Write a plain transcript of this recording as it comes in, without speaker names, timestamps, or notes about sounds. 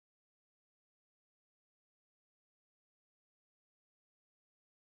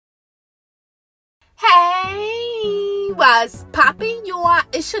What's poppin', you are?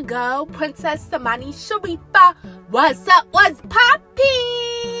 It's your girl, Princess Samani Sharifa. What's up? What's poppin'?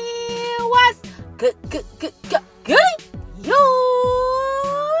 What's good? You.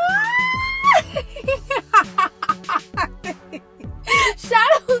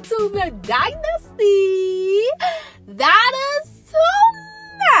 Shout out to the dynasty. That is so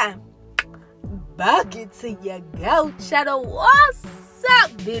back into your go channel. What's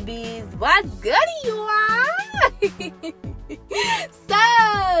up, babies? What's good, you are?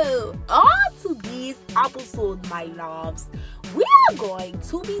 So, on to this episode, my loves, we are going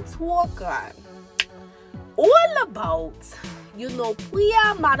to be talking all about,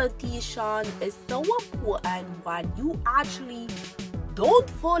 prayer meditation is so important when you actually don't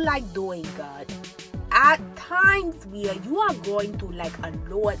feel like doing good. At times where you are going through like a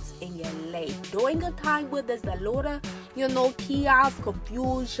lot in your life, during a time where there's a lot of chaos,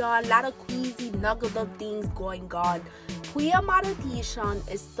 confusion, a lot of crazy negative things going on, prayer meditation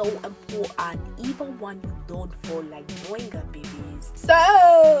is so important even when you don't feel like doing it, babies. So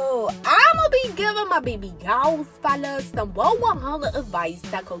I'm gonna be giving my baby girls, fellas, some 100 advice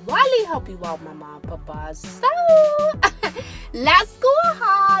that could really help you out, mama and papa. So let's go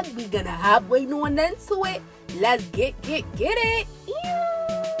ahead. We're gonna halfway on into it. Let's get it.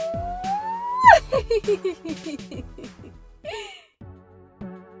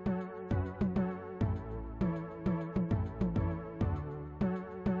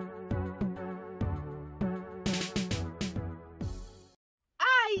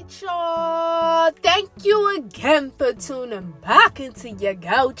 Y'all, thank you again for tuning back into your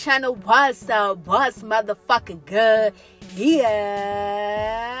Go channel. What's up? What's motherfucking good?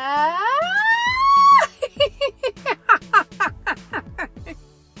 Yeah.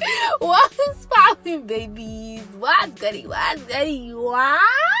 What's poppin', babies? What's goody? You are?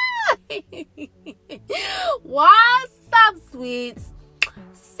 What's up, sweets?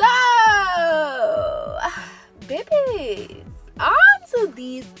 So, babies, on to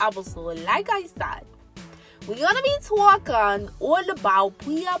this episode, like I said, we're gonna be talking all about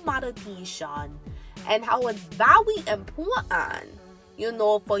prayer meditation and how it's very important,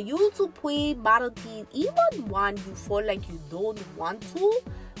 for you to pray, meditate, even when you feel like you don't want to,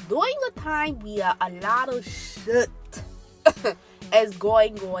 during a time where a lot of shit is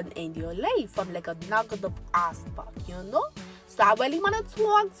going on in your life from like a negative aspect, So I really want to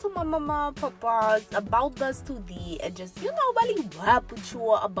talk to my mama and papas about this today and just, really rap with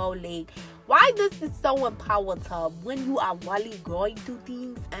you about like why this is so important when you are really going through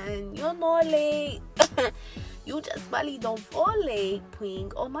things and like you just really don't feel like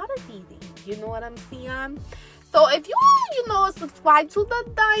praying or meditating. You know what I'm saying? So if you, subscribe to the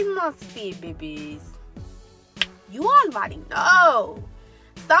dynasty, babies, you already know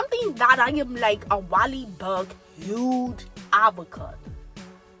something that I am like a really big, huge advocate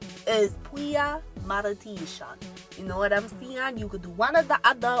is prayer meditation. You know what I'm saying? You could do one or the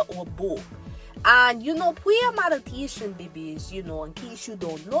other or both. And prayer meditation, babies, in case you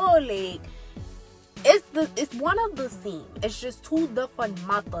don't know, like it's one of the same. It's just two different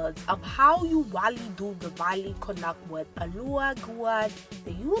methods of how you really do the really connect with Allah, God,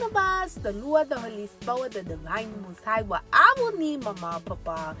 the universe, the Lord, the Holy Spirit, the divine Most High, whatever name, mama,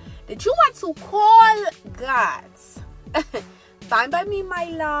 papa, that you want to call gods. Fine by me, my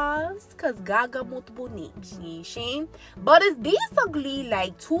loves, because God got multiple names, but it's basically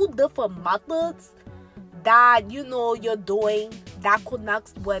like two different methods that you're doing that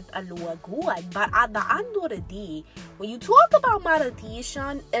connects with a lower God. But at the end of the day, when you talk about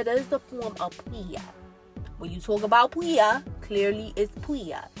meditation, it is the form of prayer. When you talk about prayer, clearly it's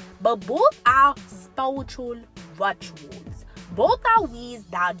prayer, but both are spiritual rituals. Both are ways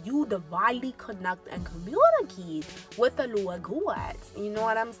that you divinely connect and communicate with the lower gods. You know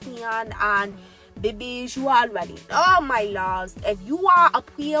what I'm saying? And babies, you already know, my loves, if you are a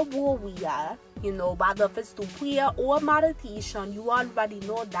prayer warrior, whether if it's through prayer or meditation, you already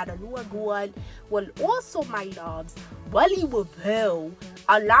know that the lower God will also, my loves, really reveal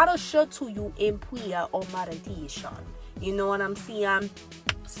a lot of shit to you in prayer or meditation. You know what I'm saying?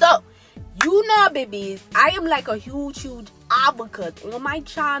 So, babies, I am like a huge advocate on my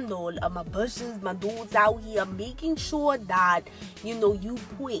channel of my bushes, my dudes out here, making sure that, you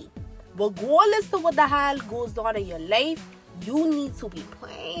pray. Regardless of what the hell goes on in your life, you need to be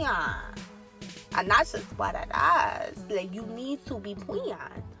praying. And that's just what it is. Like, you need to be praying.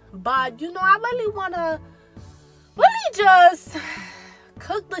 But, I really want to really just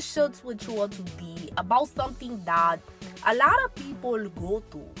cook the shits with you today about something that a lot of people go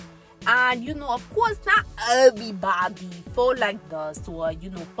through. And of course, not everybody feel like this, or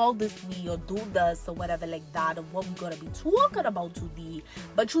feel this way, or do this, or whatever like that, of what we're gonna be talking about today.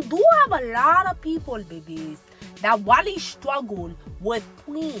 But you do have a lot of people, babies, that really struggle with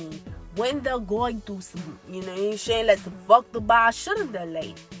praying when they're going through some, like some fucked up bad shit in their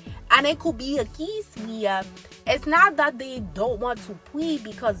life. And it could be a case where it's not that they don't want to pray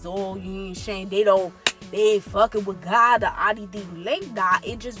because, they fucking with God or anything like that.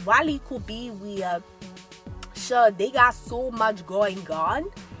 It just really could be where, they got so much going on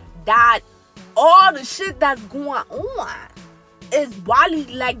that all the shit that's going on is really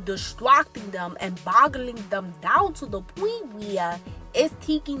like distracting them and boggling them down to the point where it's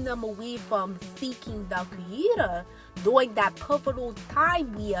taking them away from seeking the Creator during that pivotal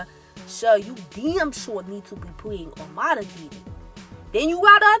time where, you damn sure need to be praying or meditating. Then you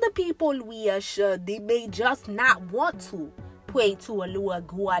got other people where, they may just not want to pray to a Lord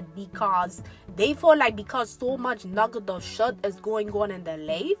God because they feel like because so much negative shit is going on in their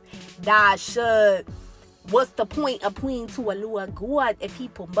life that, what's the point of praying to a Lord God if He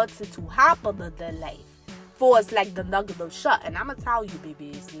permits it to happen in their life? For it's like the negative shit. And I'm going to tell you,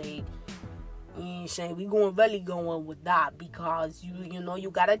 babies, like, we really going with that because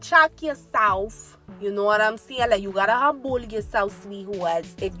you gotta check yourself. You know what I'm saying? Like, you gotta humble yourself,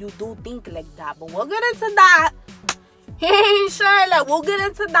 sweethearts, if you do think like that. But we'll get into that. Like, we'll get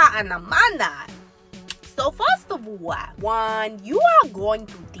into that in a minute. So first of all, when you are going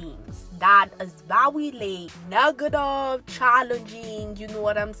through things that is very like negative, challenging, you know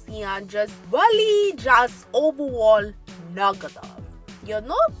what I'm saying, just really just overall negative,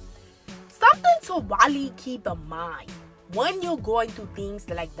 something to really keep in mind when you're going through things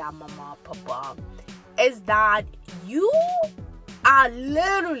like that, mama, papa, is that you are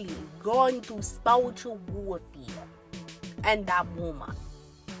literally going through spiritual warfare in that moment.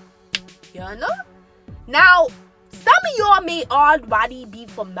 Now, some of y'all may already be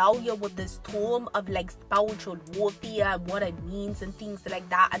familiar with this term of like spiritual warfare and what it means and things like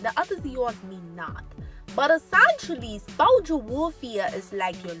that, and the others of y'all may not. But essentially, spiritual warfare is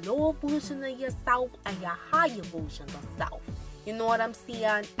like your lower version of yourself and your higher version of self. You know what I'm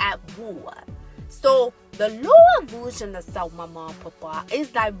saying? At war. So, the lower version of self, mama and papa, is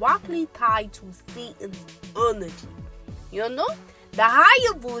directly tied to Satan's energy. The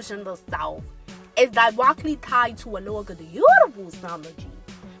higher version of self is directly tied to a lower good universe energy.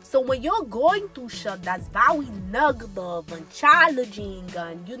 So when you're going through shit that's very negative and challenging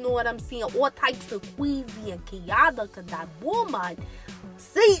and you know what I'm saying, all types of crazy and chaotic in that moment,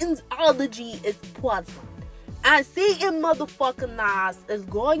 Satan's energy is present. And Satan motherfucking ass is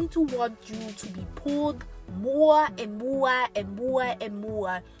going to want you to be pulled more and more and more and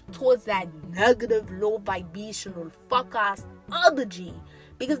more towards that negative, low vibrational fuck ass energy.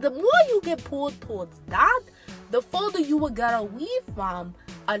 Because the more you get pulled towards that, the further you will get away from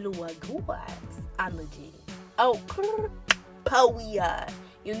a lower God's energy. Power.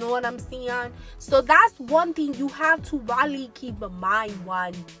 You know what I'm saying? So that's one thing you have to really keep in mind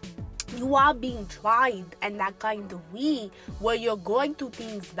when you are being tried in that kind of way where you're going through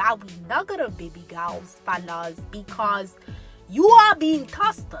things very negative, baby girls, fellas, because you are being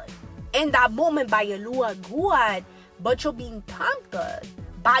tested in that moment by a lower God, but you're being tempted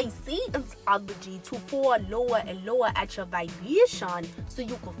by Satan's energy to fall lower and lower at your vibration so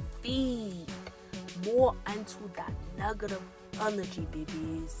you can feed more into that negative energy,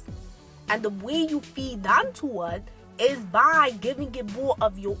 babies. And the way you feed onto it is by giving it more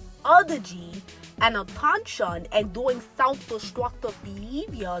of your energy and attention and doing self-destructive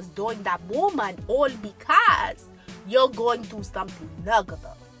behaviors during that moment, all because you're going through something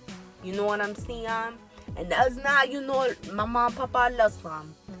negative. You know what I'm saying? And that's not, mama and papa,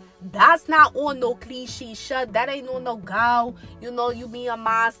 listen. That's not on no cliche shit. That ain't on no girl. You being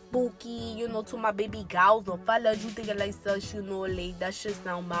my spooky, to my baby girls or fellas. You thinking like such, like that shit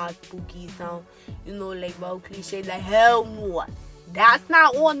sound my spooky, sound, like well cliche. Like hell no. That's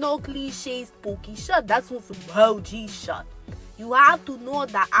not on no cliche spooky shit. That's on some real G shit. You have to know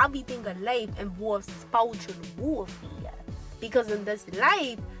that everything in life involves spiritual warfare. Because in this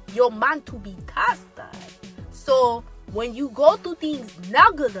life, you're meant to be tested. So when you go through things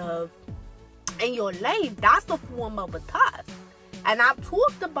negative in your life, that's a form of a test. And I've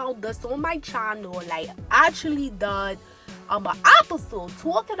talked about this on my channel. Like, actually done an episode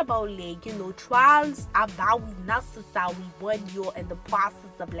talking about, trials are very necessary when you're in the process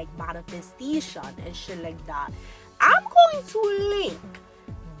of, manifestation and shit like that. I'm going to link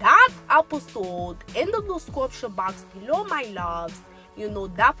that episode in the description box below, my loves.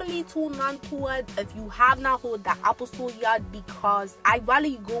 definitely tune on to it if you have not heard the episode yet, because I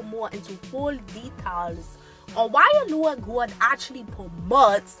really go more into full details on why a Lord God actually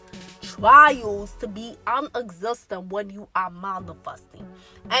promotes trials to be non-existent when you are manifesting.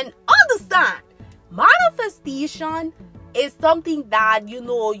 And understand, manifestation is something that you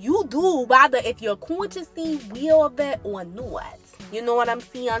do, whether if you're consciously aware of it or not. You know what I'm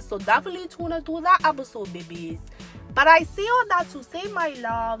saying? So definitely tune into that episode, babies. But I say all that to say, my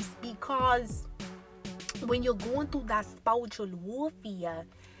loves, because when you're going through that spiritual warfare,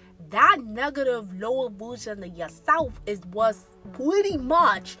 that negative lower version of yourself is what's pretty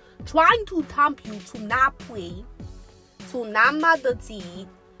much trying to tempt you to not pray, to not meditate,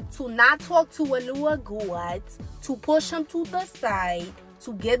 to not talk to a lower God, to push him to the side,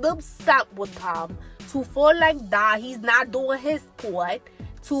 to get upset with him, to feel like that he's not doing his part,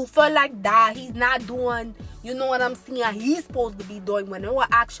 to feel like that he's not doing, you know what I'm saying, he's supposed to be doing, when in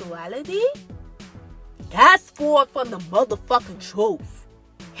actuality, that's far from the motherfucking truth.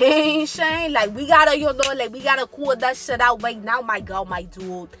 Hey, Shane, like, we gotta, we gotta call that shit out right now, my girl, my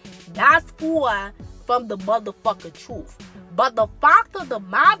dude. That's far from the motherfucking truth. But the fact of the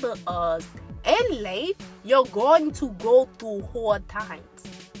matter is, in life, you're going to go through hard times.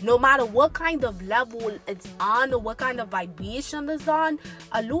 No matter what kind of level it's on or what kind of vibration it's on,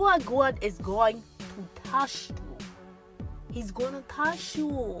 a Lord God is going to touch you. He's gonna touch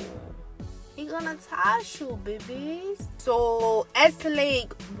you. He's gonna touch you, babies. So it's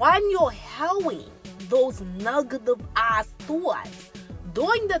like when you're having those negative ass thoughts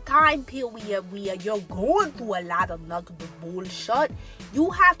during the time period where you're going through a lot of negative bullshit, you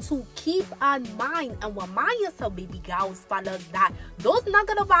have to keep in mind and remind yourself, baby girls, fellas, that those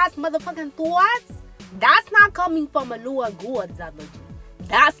negative ass motherfucking thoughts, that's not coming from a lower God's energy.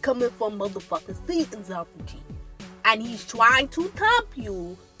 That's coming from motherfucking Satan's energy. And he's trying to tempt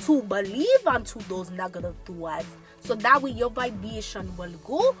you to believe onto those negative thoughts, so that way your vibration will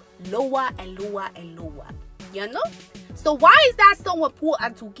go lower and lower and lower. You know? So why is that so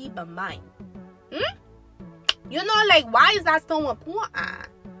important to keep in mind? Why is that so important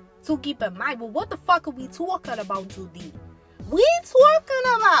to keep in mind? Well, what the fuck are we talking about today? We talking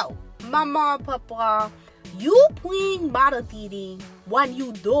about, mama and papa, you playing meditating when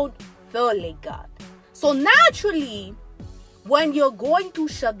you don't feel like God. So naturally, when you're going through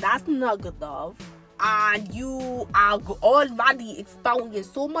shit that's negative, and you are already experiencing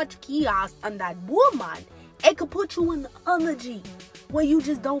so much chaos on that woman, it could put you in the energy where you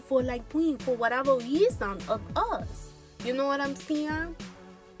just don't feel like praying for whatever reason of us. You know what I'm saying?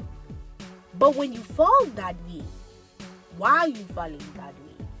 But when you fall that way, why are you falling that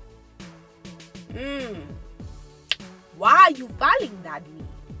way? Why are you falling that way?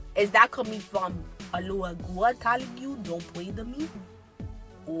 Is that coming from a lower God telling you don't pray to me?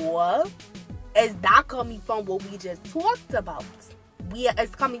 Or is that coming from what we just talked about? Where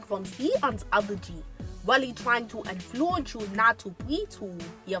it's coming from Satan's energy, really trying to influence you not to pray to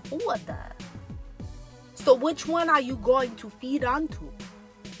your father. So which one are you going to feed onto?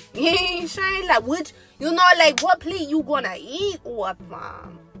 Shane, which, what plate you gonna eat off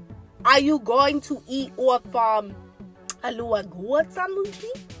from? Are you going to eat off from a lower God's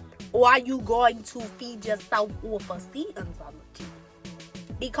energy? Or are you going to feed yourself off of Satan's energy?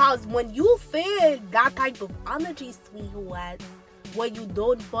 Because when you feel that type of energy, sweetheart, where you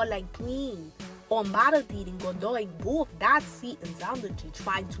don't feel like praying or meditating or doing both, that's Satan's energy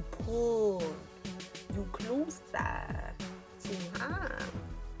trying to pull you closer to him,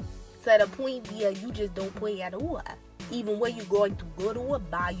 to the point where you just don't pray at all. Even when you're going to good or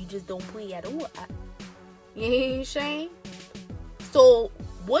bad, you just don't pray at all. You hear what I'm saying? So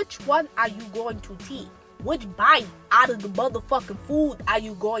which one are you going to take? Which bite out of the motherfucking food are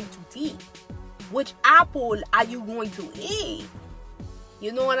you going to take? Which apple are you going to eat?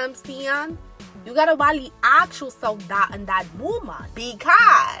 You know what I'm saying? You gotta really ask yourself that in that moment.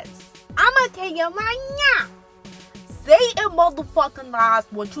 Because I'ma tell you right now, Satan motherfucking lies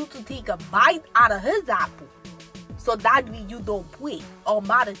want you to take a bite out of his apple, so that way you don't pray or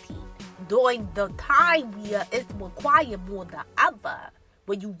meditate during the time where it's required more than ever,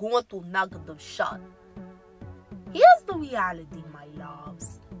 when you going through negative shit. Here's the reality, my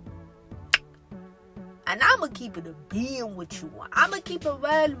loves. And I'ma keep it a being with you. I'ma keep it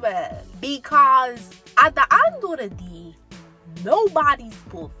well. Because at the end of the day, nobody's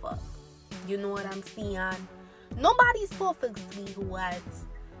perfect. You know what I'm saying? Nobody's perfect, sweethearts.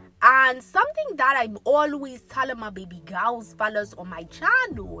 And something that I'm always telling my baby girls, fellas on my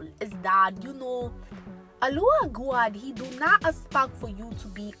channel, is that, a Lord God, he do not expect for you to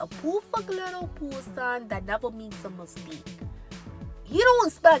be a perfect little person that never makes a mistake. He don't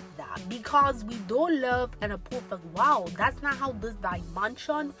expect that because we don't live in a perfect world. That's not how this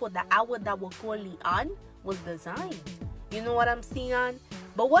dimension for the hour that we're currently on was designed. You know what I'm saying?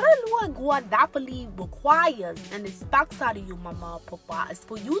 But what a Lord God definitely requires and expects out of you, mama and papa, is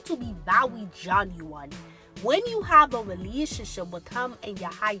for you to be very genuine. When you have a relationship with him and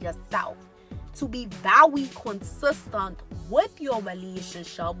your higher self, to be very consistent with your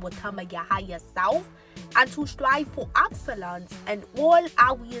relationship with him and your higher self, and to strive for excellence in all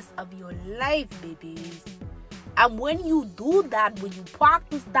areas of your life, babies. And when you do that, when you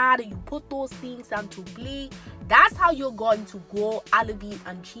practice that and you put those things into play, that's how you're going to grow, elevate,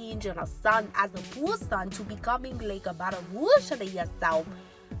 and change and ascend as a person to becoming like a better version of yourself.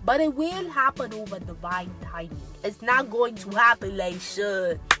 But it will happen over divine timing. It's not going to happen like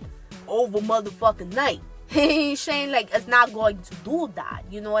shit over motherfucking night. Shane, like, it's not going to do that.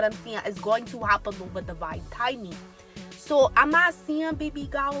 You know what I'm saying? It's going to happen over divine timing. So I'm not saying, baby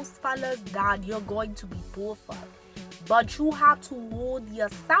girls, fellas, that you're going to be perfect. But you have to hold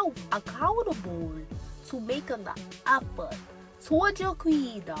yourself accountable to making the effort towards your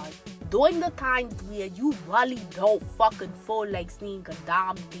creator during the times where you really don't fucking feel like seeing a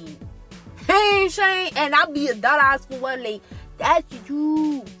damn thing. Hey, Shane, and I'll be a dumbass for one, like, that's the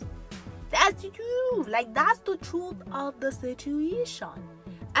truth. That's the truth. Like, that's the truth of the situation.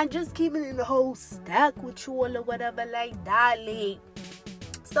 And just keeping in the whole stack with you or whatever like that. Like,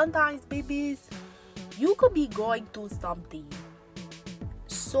 sometimes, babies, you could be going through something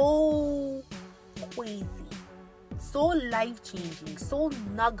so crazy, so life-changing, so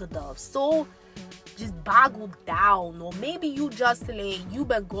negative, so just boggled down. Or maybe you just like, you've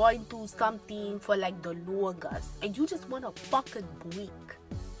been going through something for like the longest and you just want to fucking break.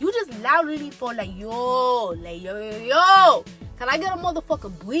 You just loudly feel like, yo, can I get a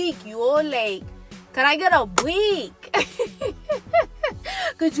motherfucking break, yo? Like, can I get a break?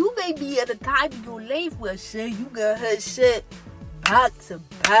 Because you may be at a time in your life where shit, you got her shit back to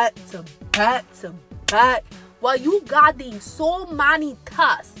back to back to back. Well, you got these so many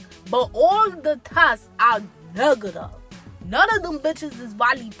tests, but all the tests are negative. None of them bitches is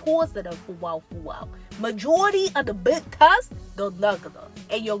really positive for wow. Majority of the big tests, they're negative.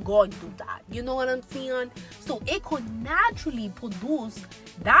 And you're going through that. You know what I'm saying? So it could naturally produce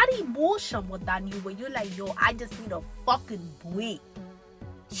that emotion within you where you're like, yo, I just need a fucking break.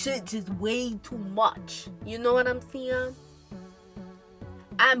 Shit just way too much. You know what I'm saying?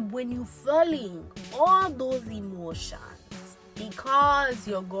 And when you feeling all those emotions because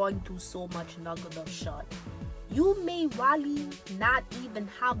you're going through so much negative shit, you may really not even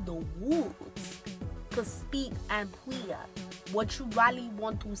have the words to speak and clear what you really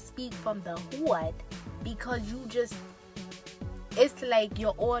want to speak from the heart, because you just, it's like you're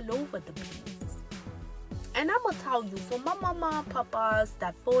all over the place. And I'm gonna tell you, for my mama and papas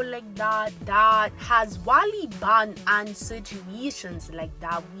that feel like that has really been in situations like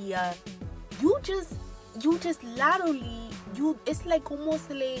that where you just literally, it's like almost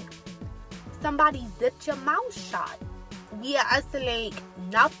like somebody zipped your mouth shut. Where it's like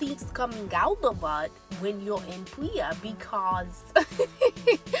nothing's coming out of it when you're in prayer, because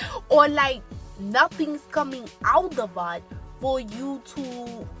or like nothing's coming out of it for you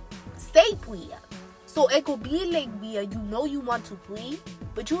to say prayer. So it could be like where you know you want to pray,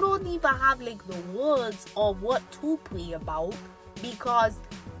 but you don't even have like the words or what to pray about, because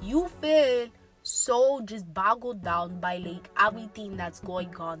you feel so just boggled down by like everything that's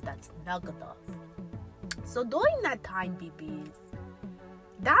going on that's negative. So during that time, babies,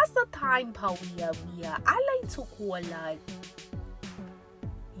 that's the time where I like to call it,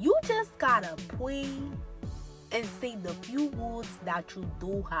 you just gotta pray and say the few words that you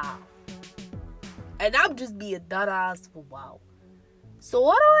do have. And I'm just being dead ass for wow. So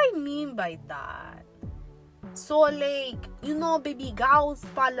what do I mean by that? So like, you know, baby girls,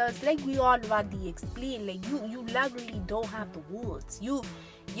 fellas, like we already explained, like you literally don't have the words. You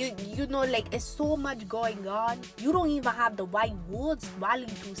know, like it's so much going on. You don't even have the right words really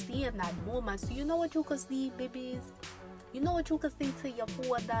to say in that moment. So you know what you could say, babies? You know what you could say to your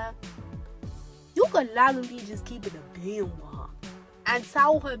father? You could literally just keep it a damn one and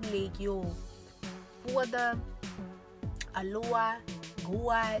tell him like, yo, Father, Aloha,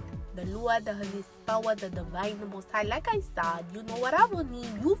 God, the Lord, the Holy Spirit, the Divine, the Most High. Like I said, you know, whatever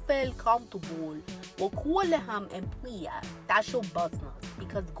name you feel comfortable with calling him in prayer, that's your business,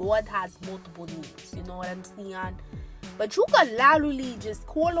 because God has multiple names. You know what I'm saying? But you can literally just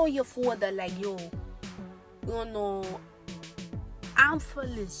call on your father like, yo, you know, I'm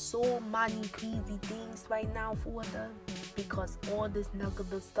feeling so many crazy things right now, Father, because all this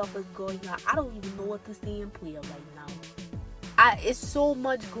negative stuff is going on. I don't even know what to say in prayer right now. It's so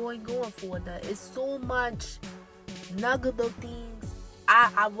much going on for that. It's so much negative things.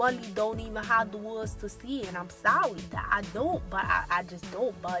 I really don't even have the words to say, and I'm sorry that I don't, but I just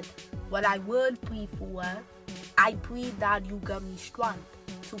don't. But what I will pray for, I pray that you give me strength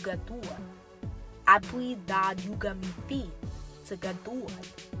to get through it. I pray that you give me faith to get through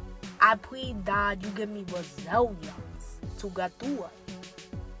it. I pray that you give me resilience to get through it.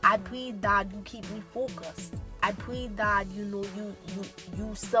 I pray that you keep me focused. I pray that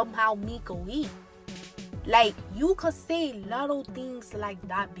you somehow make a way. Like, you could say little things like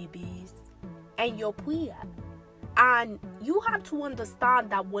that, babies, and your prayer. And you have to understand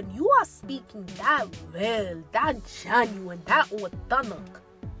that when you are speaking that real, that genuine, that authentic,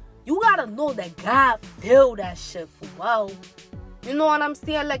 you gotta know that God feel that shit for well. You know what I'm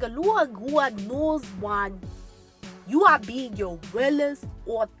saying? Like, a Lord God knows when you are being your realest,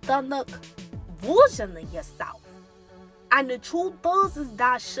 authentic version of yourself. And the truth is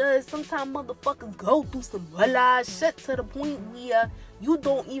that shit, sometimes motherfuckers go through some real ass shit to the point where you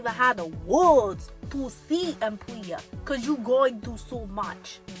don't even have the words to see and pray, because you going through so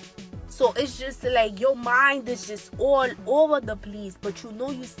much. So it's just like your mind is just all over the place, but you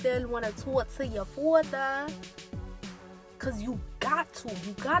know you still want to talk to your father, because you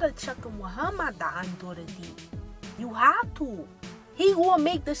gotta check him with him at the end of the day. You have to. He gonna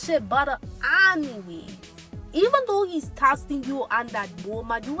make the shit better anyway. Even though he's testing you on that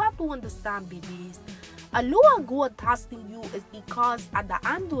moment, you have to understand, babies. A Lord God testing you is because at the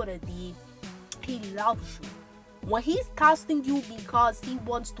end of the day, he loves you. When he's testing you because he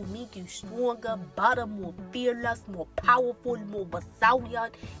wants to make you stronger, better, more fearless, more powerful, more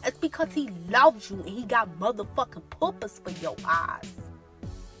resilient, it's because he loves you and he got motherfucking purpose for your eyes.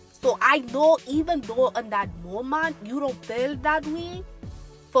 So I know even though in that moment you don't feel that way,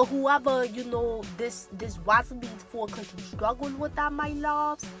 for whoever, this wasn't for, because you struggle with that, my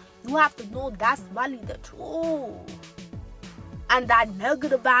loves, you have to know that's really the truth. And that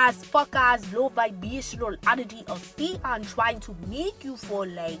negative ass, fuck ass, low vibrational energy of Satan trying to make you feel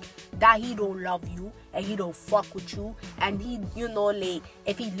like that he don't love you and he don't fuck with you, and he, like,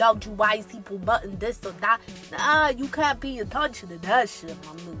 if he loved you, why is he promoting this or that? Nah, you can't pay attention to that shit,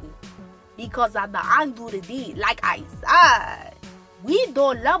 my nigga. Because at the end of the day, like I said, we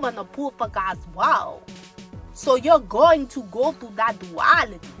don't love in a perfect as well. So you're going to go through that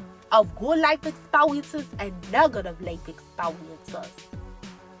duality of good life experiences and negative life experiences.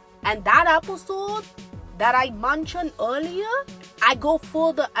 And that episode that I mentioned earlier, I go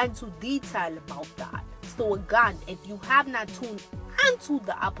further into detail about that. So again, if you have not tuned into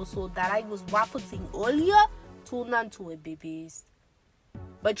the episode that I was referencing earlier, tune into it, babies.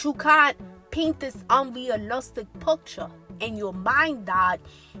 But you can't paint this unrealistic picture in your mind that,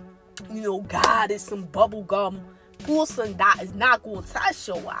 God is some bubblegum person that is not going to touch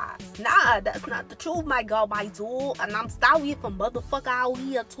your ass. Nah, that's not the truth, my girl, my dude. And I'm sorry if a motherfucker out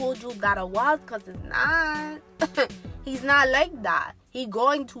here told you that it was, because it's not. He's not like that. He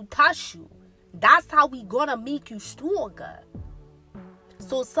going to touch you. That's how he gonna make you stronger.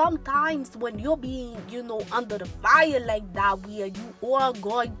 So sometimes when you're being, under the fire like that, where you are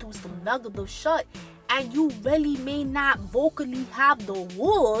going through some negative shit, and you really may not vocally have the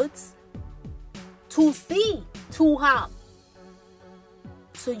words to see to him.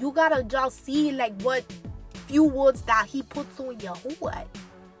 So you gotta just see like what few words that he puts on your heart.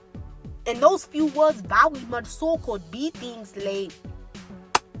 And those few words very much so could be things like,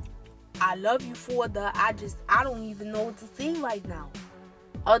 I love you for the, I don't even know what to say right now.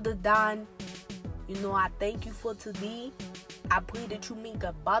 Other than, I thank you for today. I pray that you make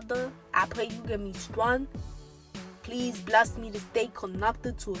a better. I pray you give me strength. Please bless me to stay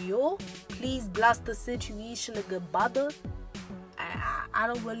connected to you. Please bless the situation to get better. I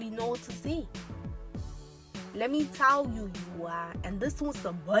don't really know what to say. Let me tell you, and this one's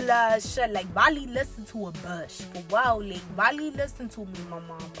some bullshit. Shit. Like, Valley listen to a bush. For wow, like, Valley listen to me,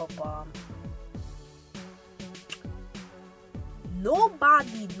 mama and papa.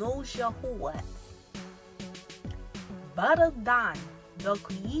 Nobody knows your heart better than the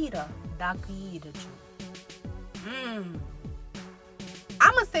creator that created you.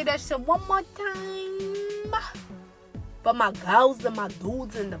 I'm gonna say that shit one more time. But my girls and my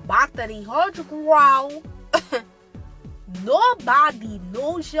dudes in the back that ain't heard you growl. Nobody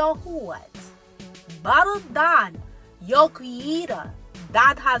knows your heart better than your creator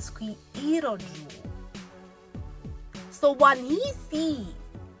that has created you. So when he sees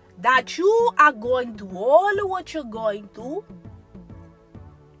that you are going through all of what you're going through,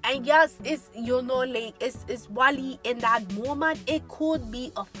 and yes, it's, like, it's really in that moment, it could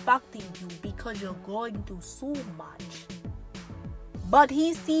be affecting you because you're going through so much. But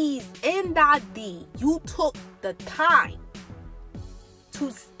he sees in that day you took the time to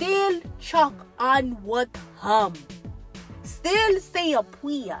still check on with him. Still say a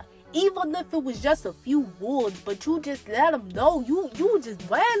prayer. Even if it was just a few words, but you just let him know you just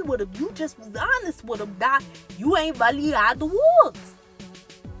well with him. You just was honest with him that you ain't really had the words.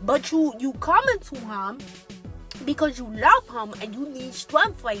 But you coming to him because you love him and you need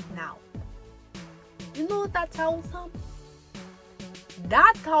strength right now. You know what that tells him?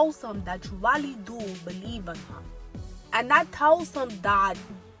 That tells him that you really do believe in him. And that tells him that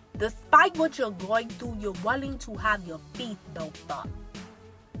despite what you're going through, you're willing to have your faith built up.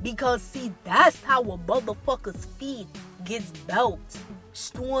 Because see, that's how a motherfucker's faith gets built.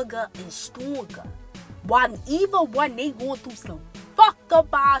 Stronger and stronger. Even when they going through some fucked up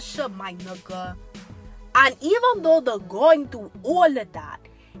ass shit, my nigga. And even though they're going through all of that,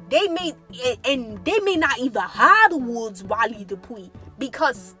 they may not even have the words Wally Dupuy.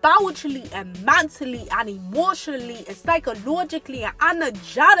 Because spiritually and mentally and emotionally and psychologically and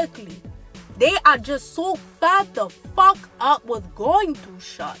energetically, they are just so fed the fuck up with going through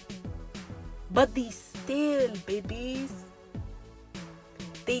shit. But they still, babies,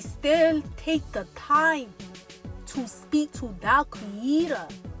 they still take the time to speak to that creator.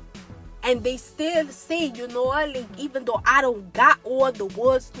 And they still say, you know what, like, even though I don't got all the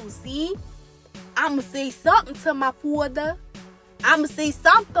words to say, I'ma say something to my father. I'ma say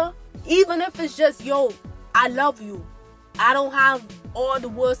something. Even if it's just, yo, I love you. I don't have all the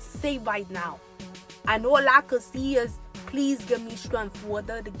words to say right now. And all I could see is, please give me strength,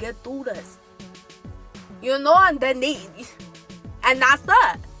 Father, to get through this. You know, and then and that's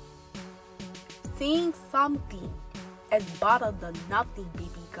it. Saying something is better than nothing, baby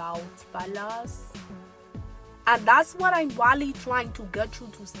girls, fellas. And that's what I'm really trying to get you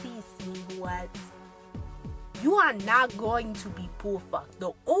to see, sweethearts. You are not going to be perfect.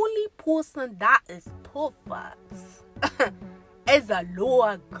 The only person that is perfect is the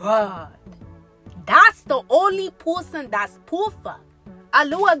Lord God. That's the only person that's perfect. A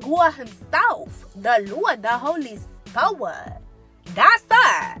Lord God himself. The Lord, the Holy Spirit. That's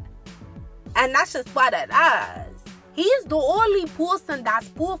it. And that's just what it is. He's the only person that's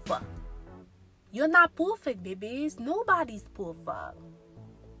perfect. You're not perfect, babies. Nobody's perfect.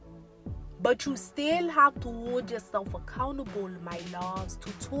 But you still have to hold yourself accountable, my loves,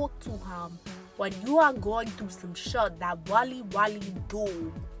 to talk to him when you are going through some shit that really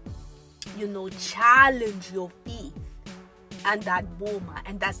do, you know, challenge your faith and that moment.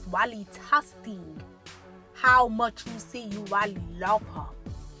 And that's really testing how much you say you really love him.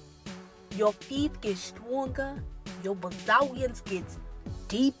 Your faith gets stronger, your resilience gets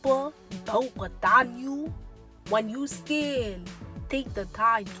deeper, built within you, when you still take the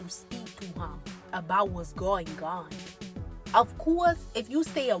time to speak to him about what's going on. Of course, if you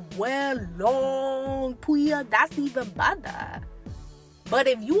say a long prayer, that's even better. But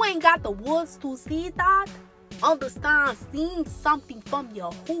if you ain't got the words to say that, understand, seeing something from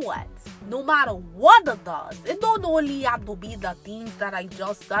your heart, no matter what it does, it don't only have to be the things that I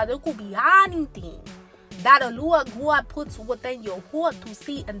just said. It could be anything that the Lord God puts within your heart to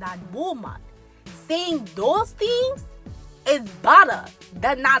see in that moment. Saying those things is better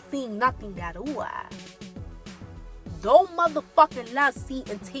than not seeing nothing at all. Don't motherfucking let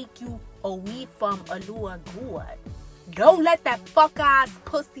Satan take you away from a Lord God. Don't let that fuck ass,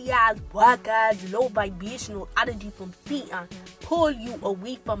 pussy ass, whack ass, low vibrational energy from Satan pull you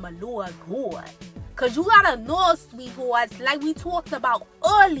away from a Lord God. Cause you gotta know, sweethearts, like we talked about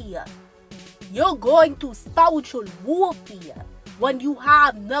earlier, you're going through spiritual warfare when you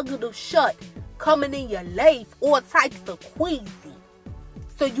have negative shit coming in your life, all types of crazy.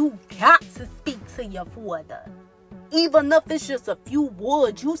 So you got to speak to your father. Even if it's just a few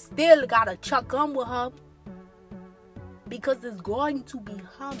words, you still gotta check on with him. Because it's going to be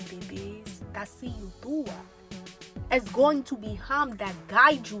him, babies, that see you through it. It's going to be him that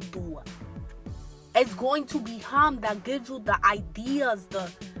guides you through it. It's going to be him that gives you the ideas,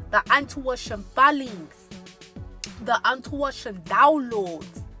 the intuition feelings, the intuition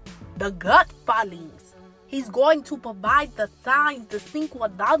downloads, the gut feelings. He's going to provide the signs, the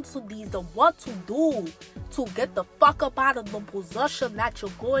synchronicities of what to do to get the fuck up out of the position that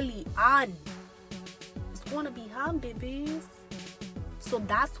you're going on. It's going to be him, babies. So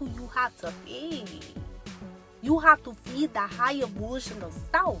that's who you have to feed. You have to feed the higher version of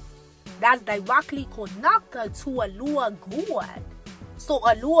self that's directly connected to a Lord God. So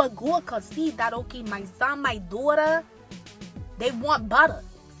a Lord God can see that, okay, my son, my daughter, they want better.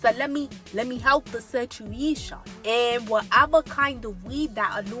 So let me help the situation. And whatever kind of way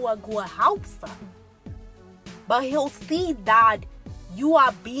that a Lord God helps them. But he'll see that You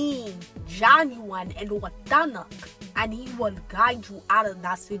are being genuine and authentic, and he will guide you out of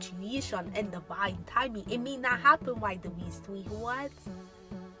that situation in divine timing. It may not happen right away, sweethearts.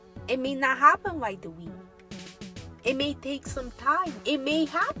 It may not happen right away. It may take some time. It may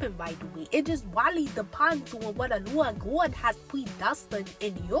happen right away. It just really depends on what the Lord God has predestined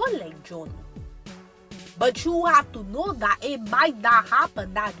in your life journey. But you have to know that it might not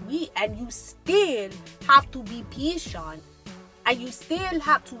happen that way, and you still have to be patient. And you still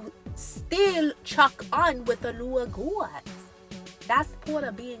have to check on with the Lord God. That's part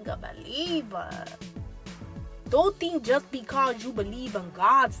of being a believer. Don't think just because you believe in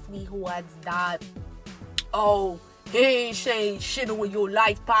God, sweethearts, that, oh, he ain't saying shit on your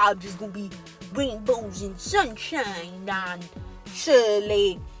life, pal, just gonna be rainbows and sunshine. And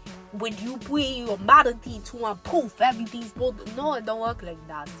surely, when you pray your melody to him, poof, everything's supposed to... No, it don't work like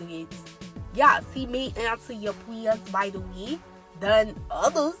that, sis. Yes, he may answer your prayers right away. Than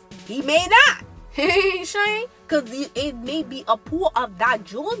others, he may not. Shane, because it may be a part of that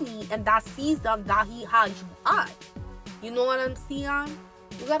journey and that season that he has you on. You know what I'm saying?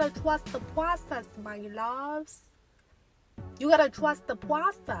 You gotta trust the process, my loves. You gotta trust the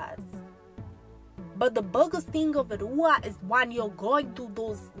process. But the biggest thing of it all is when you're going through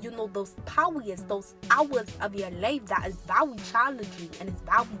those, those periods, those hours of your life that is very challenging and is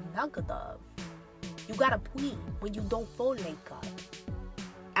very negative. You gotta pray when you don't feel like God.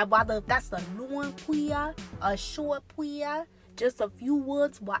 And whether if that's a long prayer, a short prayer, just a few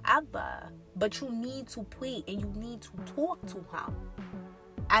words, whatever. But you need to pray and you need to talk to him.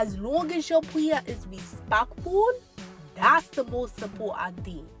 As long as your prayer is respectful, that's the most important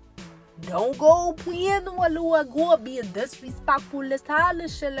thing. Don't go praying on Lord God being disrespectful, let's and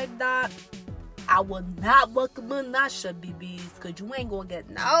shit like that. I will not recommend that shit, babies, because you ain't gonna get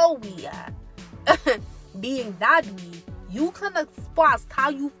nowhere. Being that way, you can express how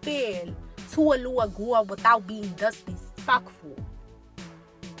you feel to a Lord God without being disrespectful.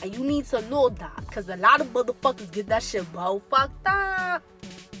 And you need to know that, because a lot of motherfuckers get that shit well fucked up.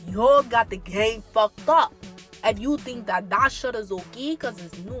 Y'all got the game fucked up. If you think that shit is okay, because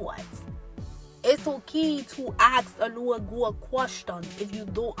it's not. It's okay to ask a Lord God questions if you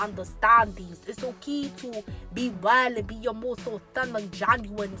don't understand things. It's okay to be well and be your most authentic,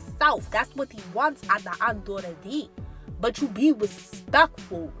 genuine self. That's what he wants at the end of the day. But you be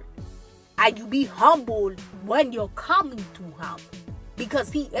respectful. And you be humble when you're coming to him. Because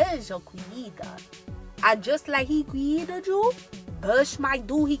he is your creator. And just like he created you, Bush might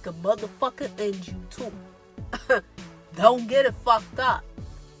do, he can motherfucker end you too. Don't get it fucked up.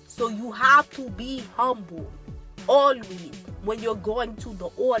 So you have to be humble always when you're going to the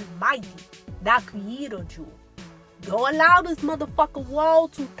Almighty that created you. Don't allow this motherfucker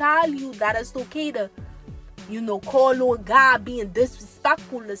world to tell you that it's okay to, call on God being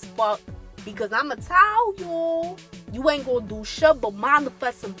disrespectful as fuck. Because I'ma tell you, you ain't gonna do shit but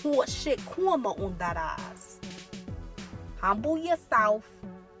manifest some horse shit karma on that ass. Humble yourself.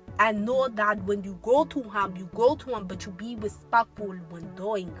 And know that when you go to him, but you be respectful when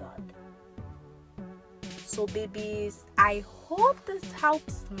doing it. So, babies, I hope this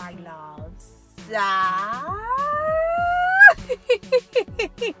helps, my loves.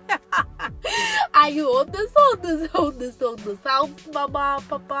 I hope this helps, mama,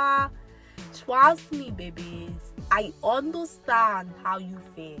 papa. Trust me, babies. I understand how you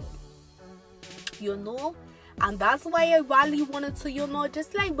feel. And that's why I really wanted to,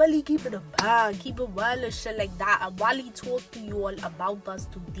 just like really keep it a bang, keep it well and shit like that. I really talk to you all about this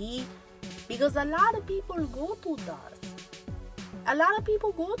today. Because a lot of people go through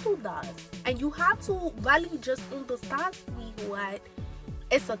this. And you have to really just understand, sweetheart,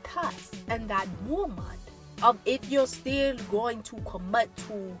 it's a test in that moment of if you're still going to commit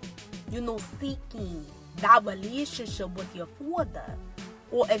to, seeking that relationship with your father.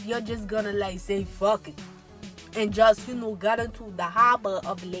 Or if you're just gonna say, fuck it. And just, get into the habit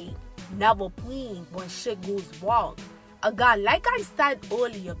of never praying when shit goes wrong. Again, like I said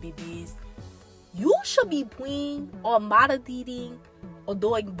earlier, babies, you should be praying or meditating or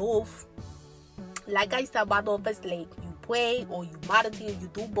doing both. Like I said, whether it's you pray or you meditate, you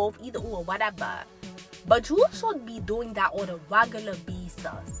do both, either or whatever. But you should be doing that on a regular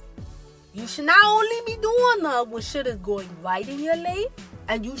basis. You should not only be doing that when shit is going right in your life.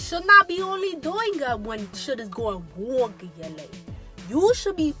 And you should not be only doing it when shit is going wrong in your life. You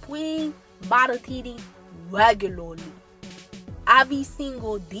should be praying, meditating regularly. Every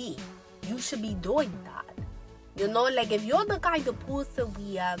single day. You should be doing that. If you're the kind of person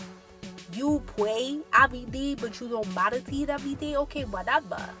where you pray every day, but you don't meditate every day, okay,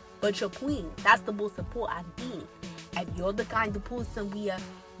 whatever. But you're praying. That's the most important thing. If you're the kind of person where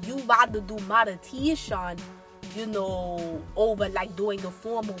you rather do meditation, you know, over like doing a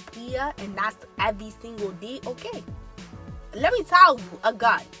formal prayer, and that's every single day, okay. Let me tell you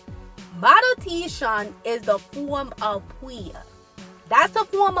again, meditation is a form of prayer. That's a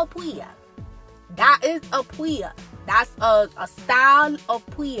form of prayer. That is a prayer. That's a style of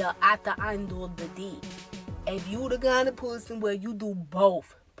prayer at the end of the day. If you're the kind of person where you do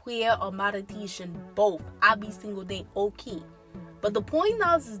both, prayer or meditation, both, every single day, okay. But the point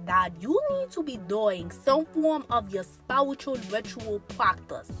is that you need to be doing some form of your spiritual ritual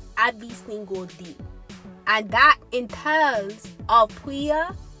practice every single day. And that entails a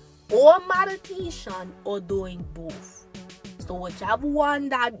prayer or meditation or doing both. So whichever one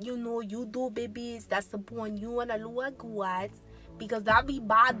that you know you do, babies, that's upon you and the Lord God, because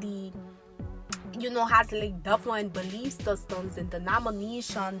everybody, you know, has like different belief systems and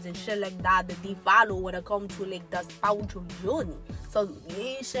denominations and shit like that they follow when it comes to like the spiritual journey. So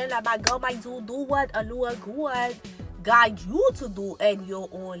you shit like go by to do what a Lord God guide you to do in your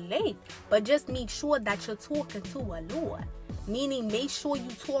own life. But just make sure that you're talking to a Lord. Meaning make sure you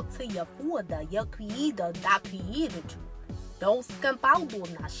talk to your Father, your Creator that created you. Don't skimp out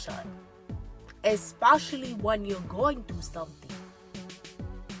on that shit. Especially when you're going through something.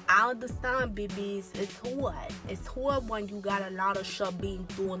 I understand, babies, it's hard. It's hard when you got a lot of shit being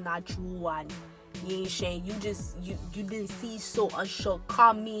thrown at you and you ain't saying you didn't see certain shit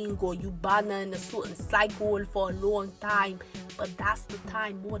coming, or you been in a certain cycle for a long time. But that's the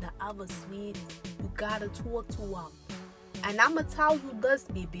time more than ever, sweet. You gotta talk to them. And I'ma tell you this,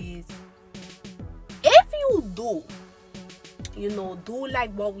 babies. If you do, you know, do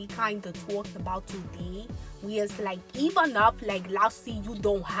like what we kind of talked about today, where it's like, even if like let's say you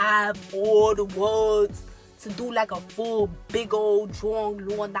don't have all the words to do like a full big old drawn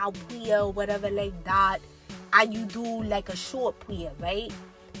long out prayer or whatever like that, and you do like a short prayer, right?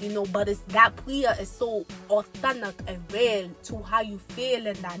 You know, but it's that prayer is so authentic and real to how you feel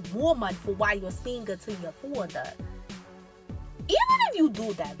in that moment for why you're saying it to your Father. Even if you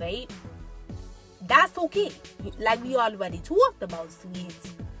do that, right, that's okay. Like we already talked about,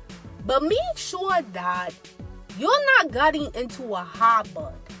 sweets. But make sure that you're not getting into a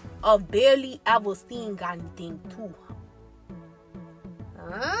habit of barely ever seeing anything to him.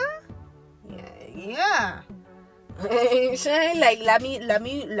 Huh? Yeah. Like let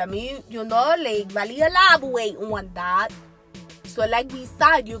me, you know, like really elaborate on that. So like we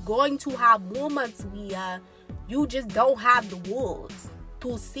said, you're going to have moments where you just don't have the words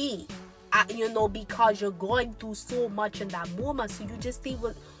to say, you know, because you're going through so much in that moment. So you just say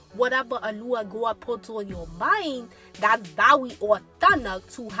whatever Allah God puts on your mind, that's very authentic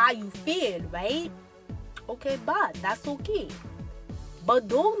to how you feel, right? Okay, but that's okay. But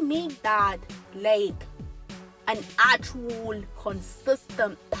don't make that like an actual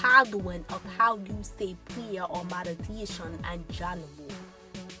consistent pattern of how you say prayer or meditation in general.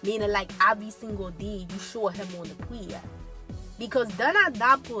 Meaning like every single day you show him on the prayer. Because then at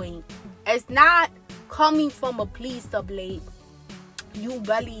that point, it's not coming from a place of like, you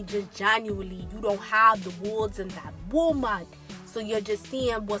really just genuinely, you don't have the words in that moment. So you're just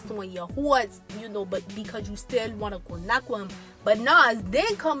seeing what's on your heart, you know, but because you still want to connect with him. But no, it's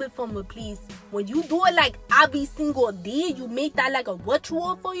then coming from a place, when you do it like every single day, you make that like a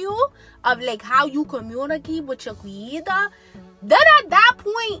ritual for you of like how you communicate with your Creator. Then at that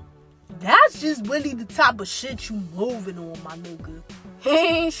point, that's just really the type of shit you moving on, my nigga.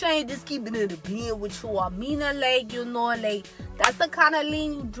 Hey, Shane, just keeping it a being with you. I mean, like, you know, like, that's the kind of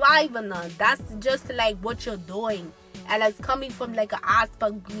lane you driving on. That's just like what you're doing. And it's coming from like an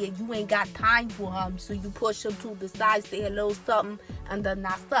aspect where you ain't got time for him, so you push him to the side, say hello, something, and then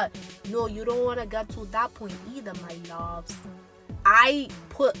that's that. No, you don't want to get to that point either, my loves. I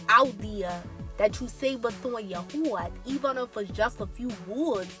put out there that you say what's on your heart, even if it's just a few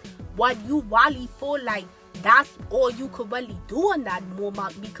words, what you really feel like that's all you could really do in that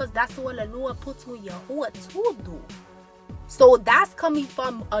moment, because that's all the Lord puts on your heart to do. So that's coming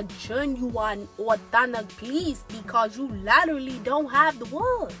from a genuine, authentic place, because you literally don't have the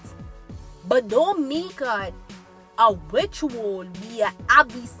words. But don't make it a ritual where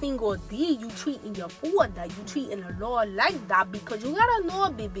every single day you treating your Father, you treating the Lord like that, because you gotta know,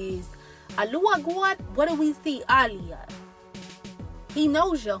 babies, Allah God, what did we see earlier? He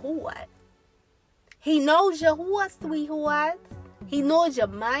knows your heart. He knows your heart, sweetheart. He knows your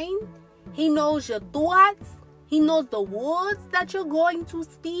mind. He knows your thoughts. He knows the words that you're going to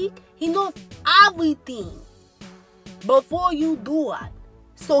speak. He knows everything before you do it.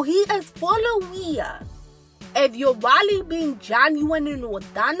 So he is fully aware if you're really being genuine and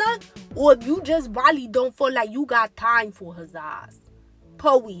authentic, or if you just really don't feel like you got time for his ass.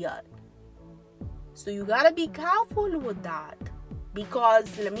 Period. So you gotta be careful with that.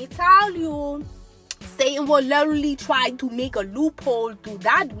 Because let me tell you, Satan will literally try to make a loophole through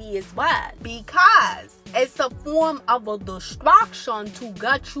that way as well. Because it's a form of a distraction to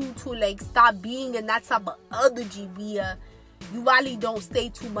get you to like stop being in that type of energy where you really don't stay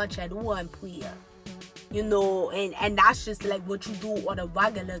too much at all in prayer. You know, and that's just like what you do on a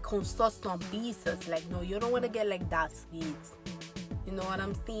regular, consistent basis. Like, no, you don't want to get like that, sweet. You know what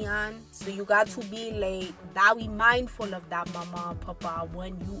I'm saying? So you got to be like very mindful of that, mama and papa,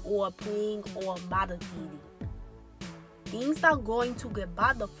 when you are praying or meditating. Things are going to get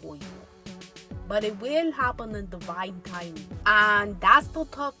better for you, but it will happen in divine timing. And that's the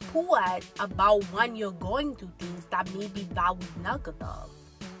tough part about when you're going through things that may be very negative.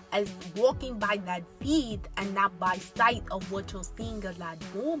 As walking by that feet and not by sight of what you're seeing in that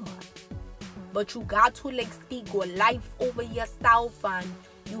moment. But you got to like speak your life over yourself, and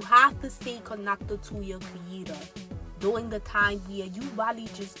you have to stay connected to your creator during the time where you really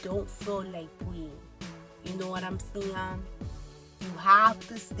just don't feel like praying. You know what I'm saying? You have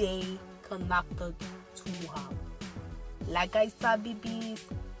to stay connected to him. Like I said, babies,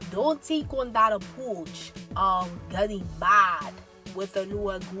 don't take on that approach of getting mad with a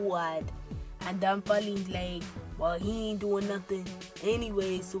new God and then feeling like, well, he ain't doing nothing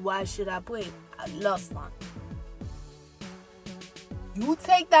anyway, so why should I pray? Listen, you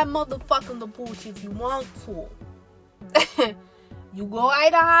take that motherfucking approach if you want to. You go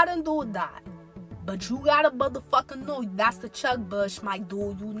right ahead and do that. But you gotta motherfucking know that's the Chuck Bush, my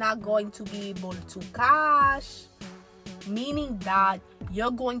dude. You're not going to be able to cash. Meaning that you're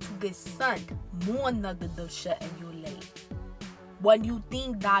going to get sent more negative shit in your life. When you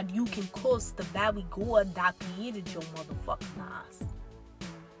think that you can curse the very God that created your motherfucking ass.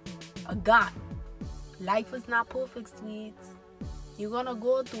 Again, life is not perfect, sweets. You're gonna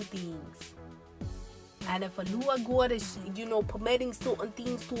go through things. And if a newer God is, permitting certain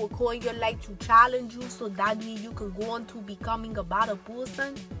things to occur in your life to challenge you so that way you can go on to becoming a better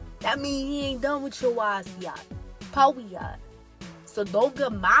person, that means he ain't done with your ass yet. Period. So don't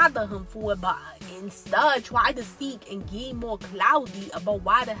get mad at him for it, but instead try to seek and get more clarity about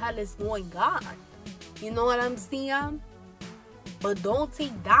why the hell is going on. You know what I'm saying? But don't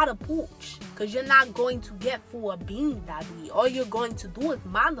take that approach, because you're not going to get for being that way. All you're going to do is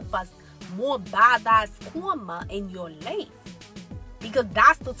manifest more badass karma in your life. Because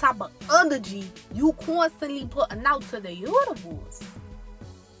that's the type of energy you constantly putting out to the universe.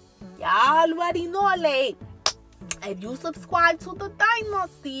 Y'all already know, like, if you subscribe to the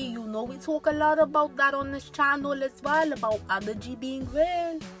Dynasty, you know we talk a lot about that on this channel as well, about energy being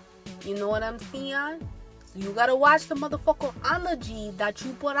real. You know what I'm saying? So you gotta watch the motherfucker energy that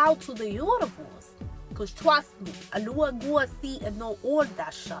you put out to the universe. Because trust me, a little go see and know all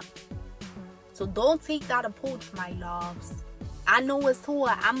that shit. So don't take that approach, my loves. I know it's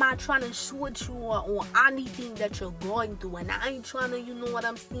hard. I'm not trying to shoot you on anything that you're going through. And I ain't trying to, you know what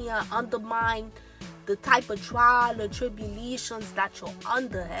I'm saying, undermine the type of trial or tribulations that you're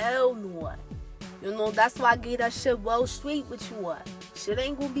under. Hell no. You know, that's why I get that shit well straight with you. Shit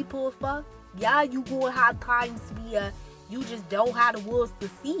ain't gonna be perfect. Yeah, you gonna have times where you just don't have the words to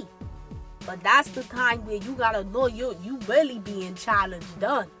see. But that's the time where you gotta know you really being challenged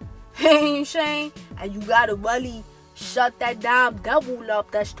done. Hey, Shane? And you gotta really shut that damn devil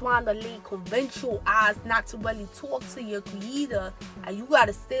up that's trying to convince your eyes not to really talk to your creator. And you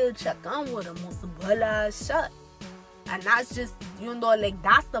gotta still check on with him on some bull-ass shit. And that's just,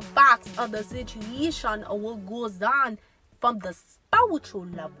 that's the facts of the situation of what goes on from the spiritual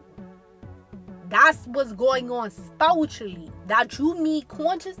level. That's what's going on spiritually. That you may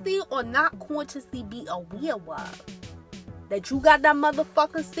consciously or not consciously be aware of. That you got that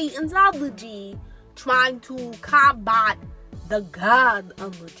motherfucking Satan's energy trying to combat the God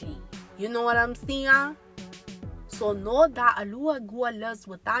energy. You know what I'm saying? So know that Allah God lives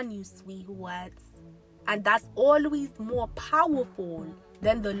within you, sweethearts. And that's always more powerful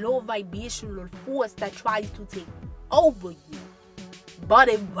than the low vibrational force that tries to take over you. But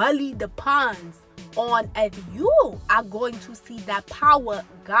it really depends on if you are going to see that power,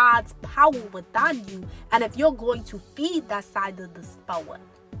 God's power within you, and if you're going to feed that side of the spirit,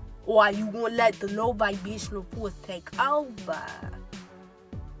 or are you going to let the low vibrational force take over?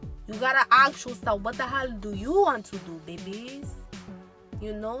 You gotta ask yourself, what the hell do you want to do, babies?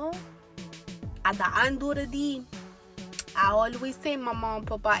 At the end of the day, I always say, Mama and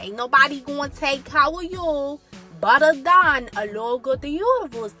Papa, ain't nobody gonna take care of you better than a Lord of the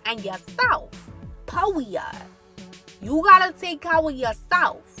universe and yourself. Period. You gotta take care of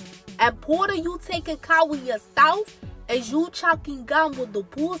yourself. And part of you taking care of yourself is you checking down with the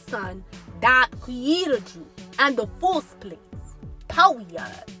person that created you in the first place.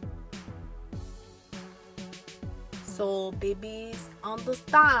 Period. So, babies,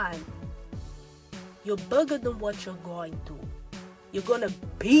 understand. You're bigger than what you're going through. You're gonna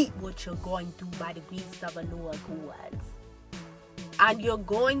beat what you're going through by the grace of the Lord Gods. And you're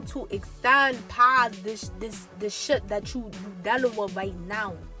going to extend past this shit that you dealing with right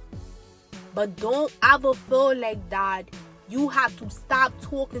now. But don't ever feel like that you have to stop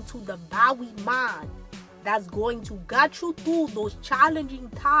talking to the very man that's going to get you through those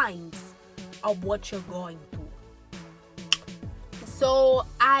challenging times of what you're going through. So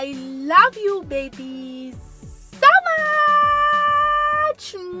I love you, babies, so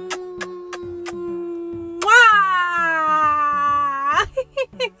much.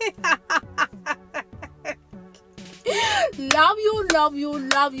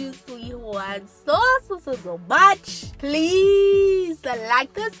 Love you, sweetheart, so much. Please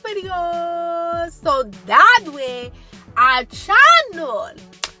like this video so that way our channel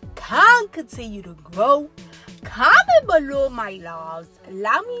can continue to grow. Comment below, my loves.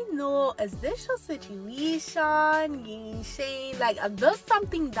 Let me know, is this your situation? Like, if there's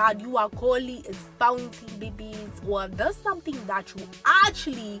something that you are currently experiencing, babies, or if there's something that you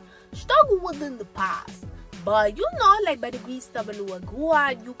actually struggled with in the past, but you know, like by the grace of the Lord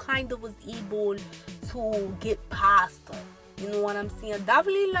God, you kind of was able to get past it. You know what I'm saying?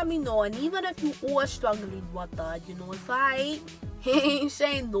 Definitely let me know. And even if you are struggling with that, you know, it's alright. She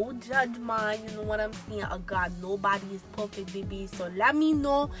ain't no judgment, you know what I'm saying? Oh God, nobody is perfect, baby. So let me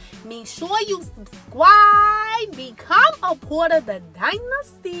know. Make sure you subscribe, become a part of the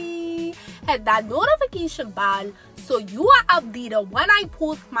dynasty, hit that notification bell so you are updated when I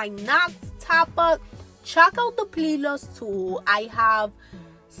post my next topic. Check out the playlist too. I have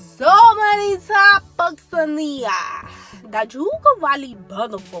so many topics in here that you can really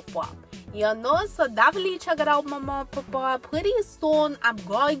benefit from. You know, so definitely check it out, mama, papa. Pretty soon I'm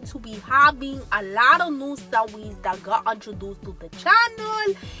going to be having a lot of new series that got introduced to the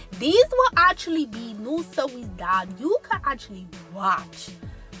channel. These will actually be new series that you can actually watch,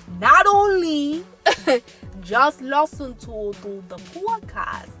 not only just listen to the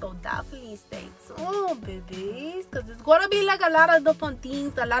podcast. So definitely stay tuned, babies, because it's gonna be like a lot of different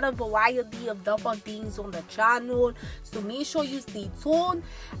things, a lot of variety of different things on the channel. So make sure you stay tuned.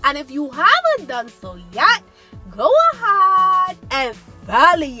 And if you haven't done so yet, go ahead and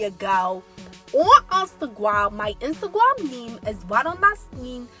follow your girl on Instagram. My Instagram name is right on my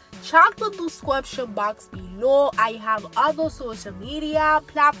screen. Check the description box below. I have other social media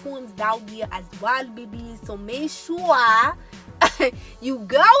platforms down there as well, baby. So make sure you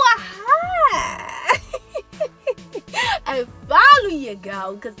go ahead and follow your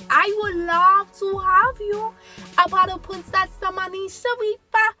girl, because I would love to have you about a Princess Nee Sha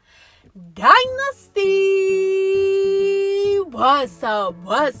Dynasty. What's up?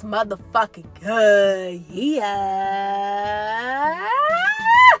 What's motherfucking good? Yeah.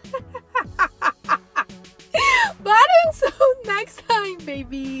 But until next time,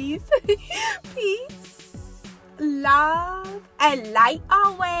 babies, peace, love, and light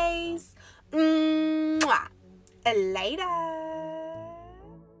always. Mwah. Later.